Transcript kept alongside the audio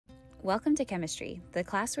Welcome to chemistry, the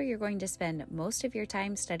class where you're going to spend most of your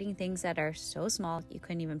time studying things that are so small you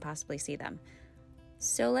couldn't even possibly see them.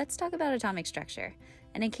 So let's talk about atomic structure.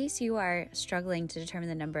 And in case you are struggling to determine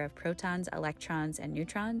the number of protons, electrons, and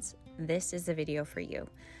neutrons, this is the video for you.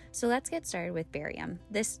 So let's get started with barium.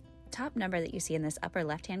 This top number that you see in this upper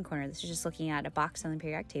left-hand corner, this is just looking at a box on the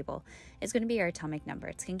periodic table, is going to be your atomic number.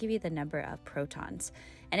 It's going to give you the number of protons.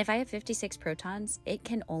 And if I have 56 protons, it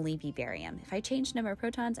can only be barium. If I change the number of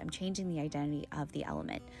protons, I'm changing the identity of the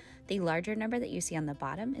element. The larger number that you see on the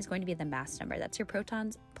bottom is going to be the mass number. That's your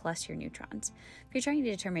protons plus your neutrons. If you're trying to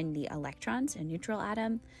determine the electrons, a neutral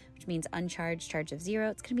atom, which means uncharged, charge of 0,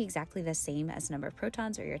 it's going to be exactly the same as the number of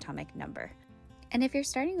protons or your atomic number. And if you're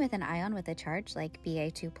starting with an ion with a charge like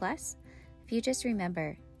Ba2+, if you just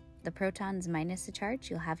remember the protons minus the charge,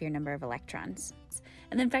 you'll have your number of electrons.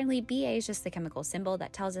 And then finally, Ba is just the chemical symbol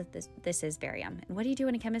that tells us this is barium. And what do you do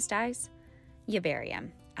when a chemist dies? You bury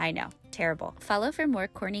him. I know, terrible. Follow for more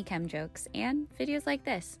corny chem jokes and videos like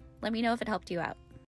this. Let me know if it helped you out.